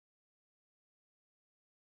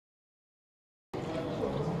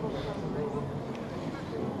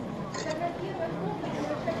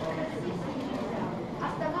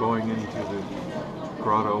going into the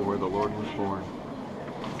grotto where the Lord was born.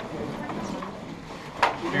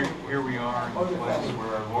 Here we are in the place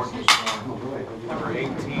where our Lord was born. Number 18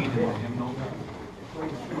 in the hymnal.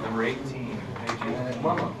 Number 18, page 18.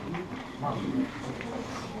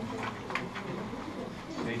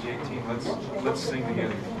 Page 18. Let's sing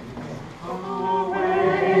together.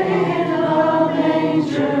 Away in a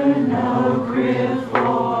manger, no crib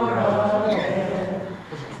for a bed.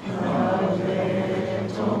 The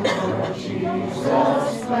little Lord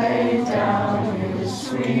Jesus laid down his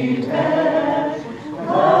sweet head.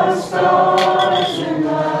 The stars in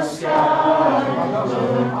the sky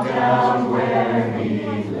looked down where he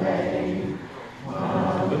lay.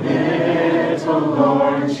 The little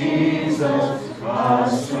Lord Jesus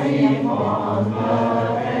asleep on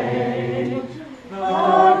the hay.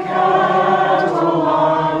 The cattle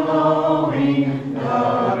are lowing,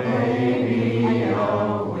 the baby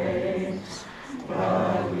awakes.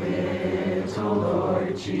 But little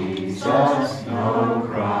Lord Jesus, no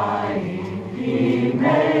crying he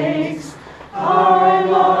makes. I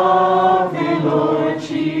love thee, Lord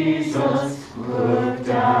Jesus, look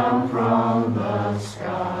down from the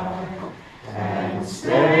sky, and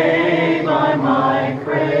stay by my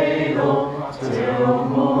cradle till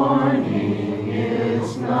morning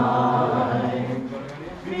is nigh.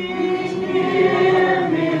 Be near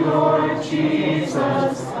me, Lord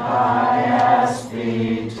Jesus, I ask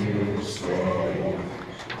thee to stay.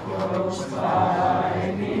 Close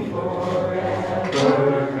by me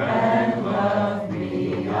forever, and love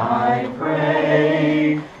me, I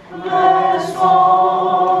pray. Bless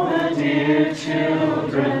all the dear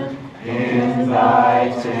children in thy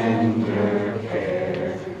tender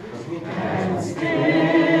care, and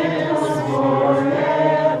still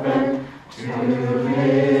forever to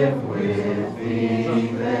live with thee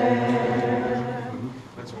there.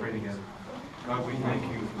 Let's pray together. God, we thank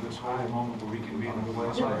you for this holy moment where we can be in the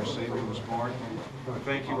place where our Savior was born. We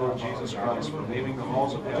thank you, Lord Jesus Christ, for leaving the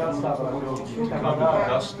halls of heaven to come to the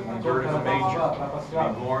dust and the dirt of the manger,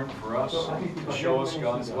 to be born for us, to show us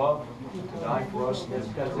God's love, to die for us,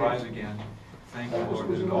 and to rise again. Thank you, Lord,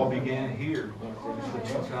 that it all began here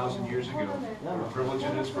 2,000 years ago. What a privilege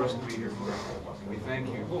it is for us to be here, Lord. And we thank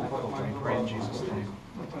you. We pray in Jesus' name.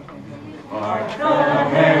 Hark the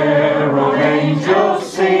herald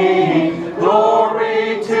angels sing,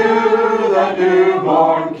 glory to the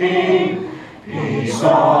newborn King. Peace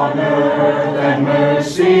on earth and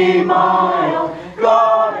mercy mild,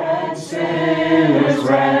 God and sinners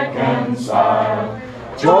reconciled.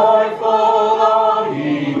 Joyful all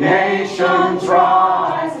ye nations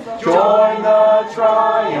rise, join the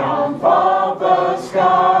triumph of the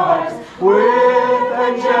skies. With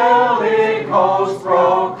angelic hosts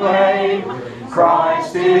proclaim,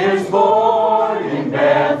 Christ is born in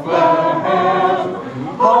Bethlehem.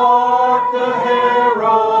 Hark the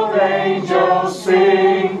herald angels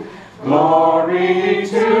sing, glory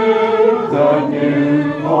to the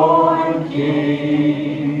newborn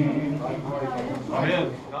King.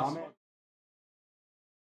 Amen.